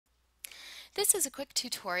This is a quick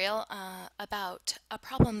tutorial about a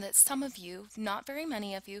problem that some of you, not very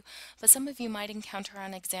many of you, but some of you might encounter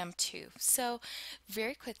on exam 2. So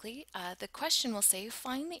very quickly, the question will say,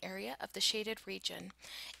 find the area of the shaded region.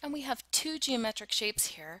 And we have two geometric shapes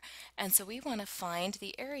here, and so we want to find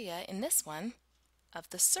the area in this one of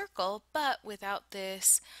the circle, but without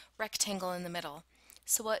this rectangle in the middle.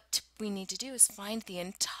 So what we need to do is find the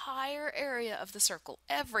entire area of the circle,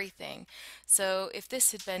 everything. So if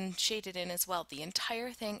this had been shaded in as well, the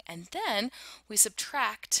entire thing, and then we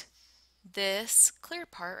subtract this clear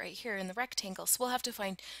part right here in the rectangle. So we'll have to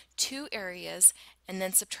find two areas and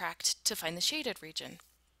then subtract to find the shaded region.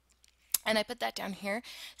 And I put that down here,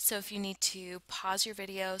 so if you need to pause your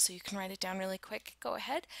video so you can write it down really quick, go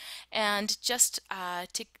ahead. And just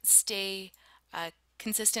to stay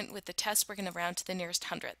consistent with the test, we're going to round to the nearest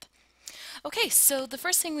hundredth. Okay, so the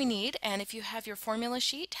first thing we need, and if you have your formula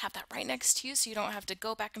sheet, have that right next to you so you don't have to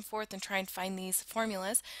go back and forth and try and find these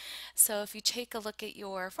formulas. So if you take a look at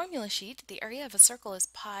your formula sheet, the area of a circle is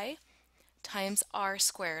pi times r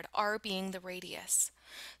squared, r being the radius.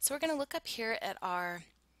 So we're going to look up here at our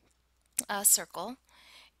circle,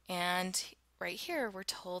 and right here we're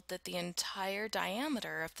told that the entire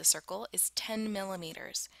diameter of the circle is 10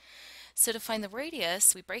 millimeters. So to find the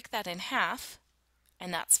radius, we break that in half,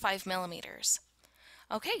 and that's 5 millimeters.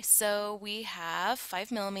 Okay, so we have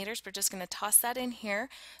 5 millimeters. We're just going to toss that in here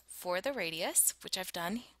for the radius, which I've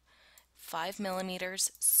done, 5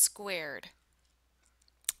 millimeters squared,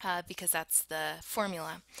 because that's the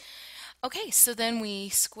formula. Okay, so then we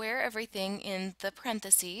square everything in the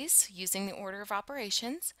parentheses using the order of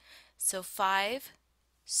operations. So 5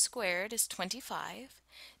 squared is 25.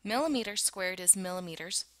 Millimeters squared is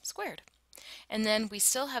millimeters squared. And then we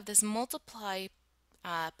still have this multiply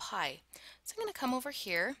pi. So I'm going to come over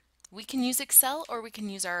here. We can use Excel or we can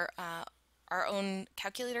use our own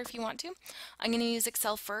calculator if you want to. I'm going to use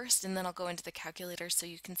Excel first and then I'll go into the calculator so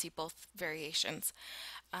you can see both variations.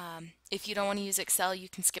 If you don't want to use Excel, you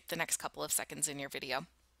can skip the next couple of seconds in your video.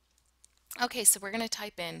 Okay, so we're going to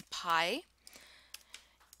type in pi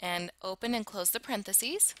and open and close the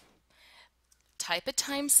parentheses. Type a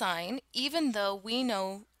times sign, even though we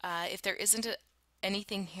know if there isn't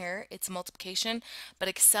anything here, it's multiplication, but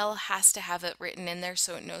Excel has to have it written in there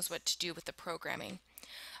so it knows what to do with the programming.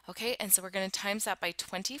 Okay, and so we're going to times that by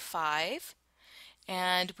 25.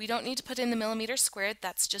 And we don't need to put in the millimeters squared,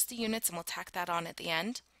 that's just the units, and we'll tack that on at the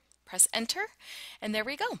end. Press enter, and there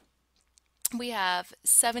we go. We have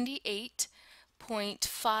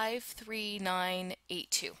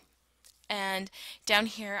 78.53982. And down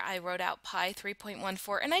here I wrote out pi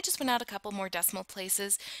 3.14, and I just went out a couple more decimal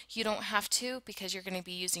places. You don't have to because you're going to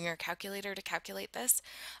be using your calculator to calculate this.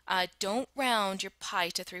 Don't round your pi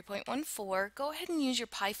to 3.14. Go ahead and use your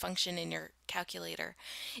pi function in your calculator.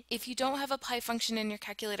 If you don't have a pi function in your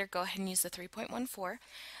calculator, go ahead and use the 3.14,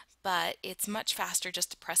 but it's much faster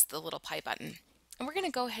just to press the little pi button. And we're going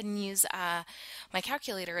to go ahead and use my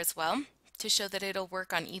calculator as well to show that it'll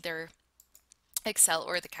work on either Excel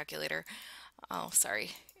or the calculator. Oh,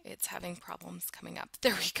 sorry, it's having problems coming up.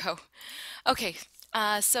 There we go. Okay,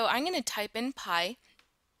 so I'm going to type in pi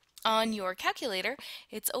on your calculator.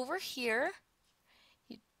 It's over here.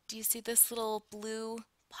 Do you see this little blue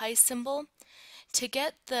pi symbol? To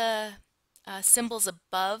get the symbols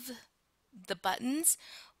above the buttons,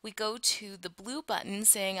 we go to the blue button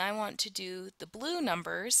saying I want to do the blue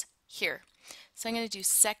numbers here. So I'm going to do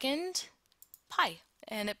second pi,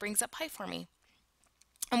 and it brings up pi for me.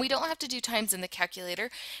 And we don't have to do times in the calculator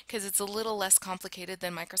because it's a little less complicated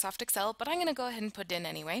than Microsoft Excel, but I'm going to go ahead and put it in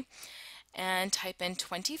anyway and type in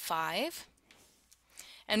 25.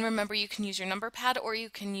 And remember, you can use your number pad or you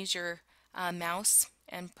can use your mouse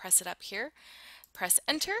and press it up here. Press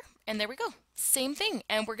enter, and there we go. Same thing,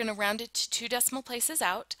 and we're going to round it to 2 decimal places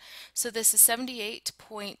out. So this is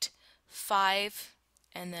 78.5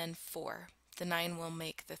 and then 4. The 9 will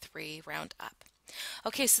make the 3 round up.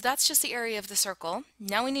 Okay, so that's just the area of the circle.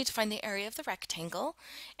 Now we need to find the area of the rectangle,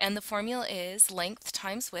 and the formula is length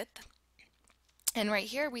times width. And right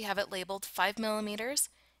here we have it labeled 5 millimeters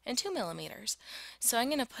and 2 millimeters. So I'm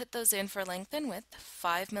going to put those in for length and width.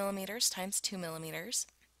 5 millimeters times 2 millimeters.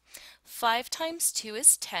 5 times 2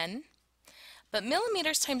 is 10, but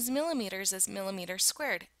millimeters times millimeters is millimeters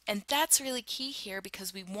squared. And that's really key here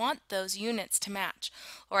because we want those units to match,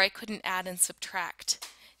 or I couldn't add and subtract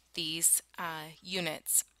these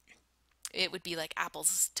units. It would be like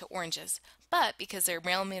apples to oranges. But because they're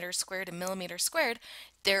millimeters squared and millimeters squared,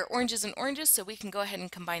 they're oranges and oranges, so we can go ahead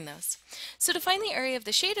and combine those. So to find the area of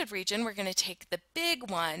the shaded region, we're going to take the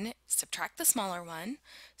big one, subtract the smaller one.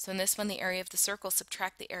 So in this one, the area of the circle,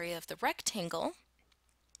 subtract the area of the rectangle,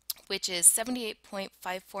 which is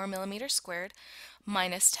 78.54 millimeters squared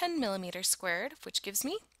minus 10 millimeters squared, which gives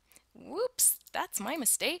me, whoops, that's my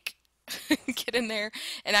mistake. Get in there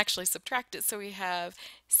and actually subtract it. So we have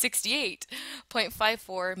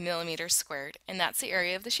 68.54 millimeters squared, and that's the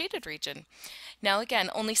area of the shaded region. Now again,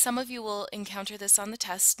 only some of you will encounter this on the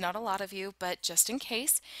test, not a lot of you, but just in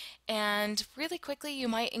case. And really quickly, you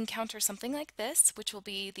might encounter something like this, which will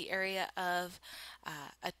be the area of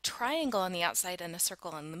a triangle on the outside and a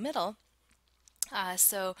circle in the middle.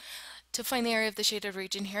 So to find the area of the shaded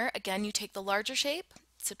region here, again, you take the larger shape,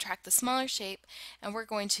 subtract the smaller shape, and we're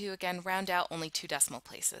going to, again, round out only 2 decimal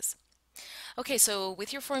places. Okay, so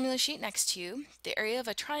with your formula sheet next to you, the area of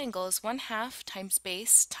a triangle is 1/2 times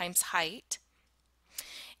base times height.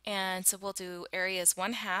 And so we'll do area is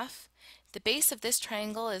 1/2. The base of this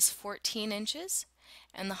triangle is 14 inches,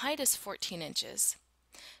 and the height is 14 inches.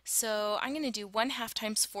 So I'm going to do 1/2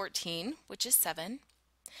 times 14, which is 7.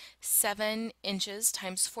 7 inches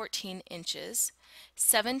times 14 inches.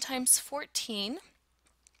 7 times 14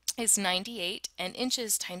 is 98, and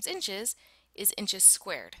inches times inches is inches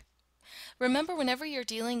squared. Remember, whenever you're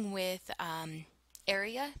dealing with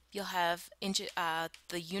area, you'll have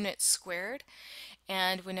the unit squared,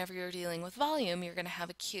 and whenever you're dealing with volume, you're going to have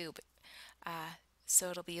a cube.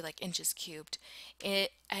 So it'll be like inches cubed.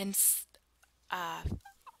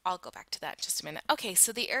 I'll go back to that in just a minute. Okay,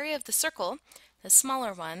 so the area of the circle, the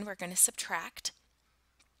smaller one, we're going to subtract.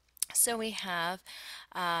 So we have,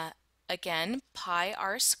 again, pi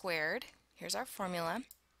r squared. Here's our formula.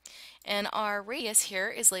 And our radius here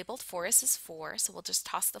is labeled 4. This is 4, so we'll just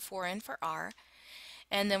toss the 4 in for r.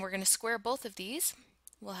 And then we're going to square both of these.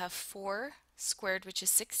 We'll have 4 squared, which is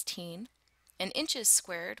 16, and inches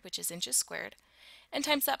squared, which is inches squared, and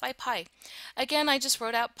times that by pi. Again, I just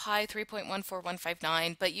wrote out pi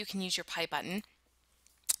 3.14159, but you can use your pi button.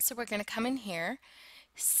 So we're going to come in here,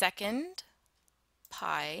 second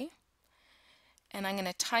pi, and I'm going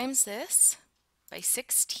to times this by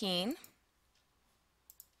 16,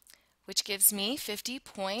 which gives me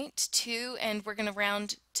 50.2, and we're going to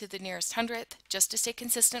round to the nearest hundredth just to stay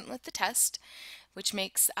consistent with the test, which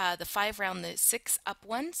makes the 5 round the 6 up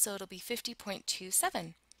 1, so it'll be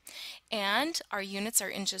 50.27. And our units are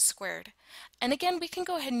inches squared. And again, we can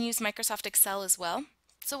go ahead and use Microsoft Excel as well.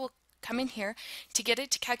 So we'll come in here. To get it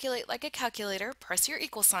to calculate like a calculator, press your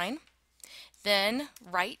equal sign, then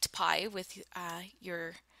write pi with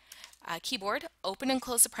your keyboard, open and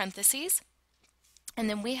close the parentheses, and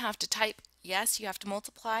then we have to type, yes, you have to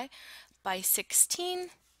multiply by 16,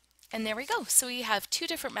 and there we go. So we have 2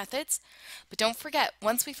 different methods, but don't forget,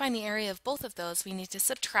 once we find the area of both of those, we need to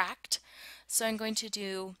subtract. So I'm going to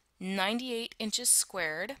do 98 inches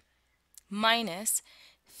squared minus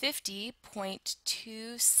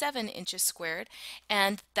 50.27 inches squared,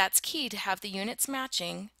 and that's key to have the units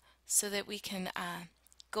matching so that we can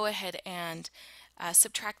go ahead and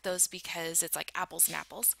subtract those because it's like apples and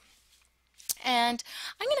apples. And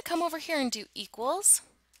I'm going to come over here and do equals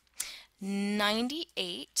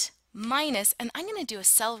 98 minus, and I'm going to do a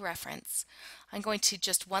cell reference. I'm going to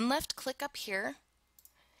just one left click up here,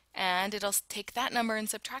 and it'll take that number and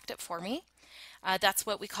subtract it for me. That's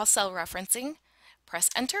what we call cell referencing. Press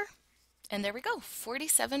enter, and there we go,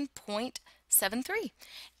 47.73.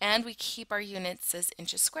 And we keep our units as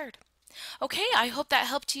inches squared. Okay, I hope that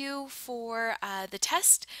helped you for the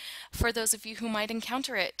test. For those of you who might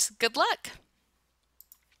encounter it, good luck!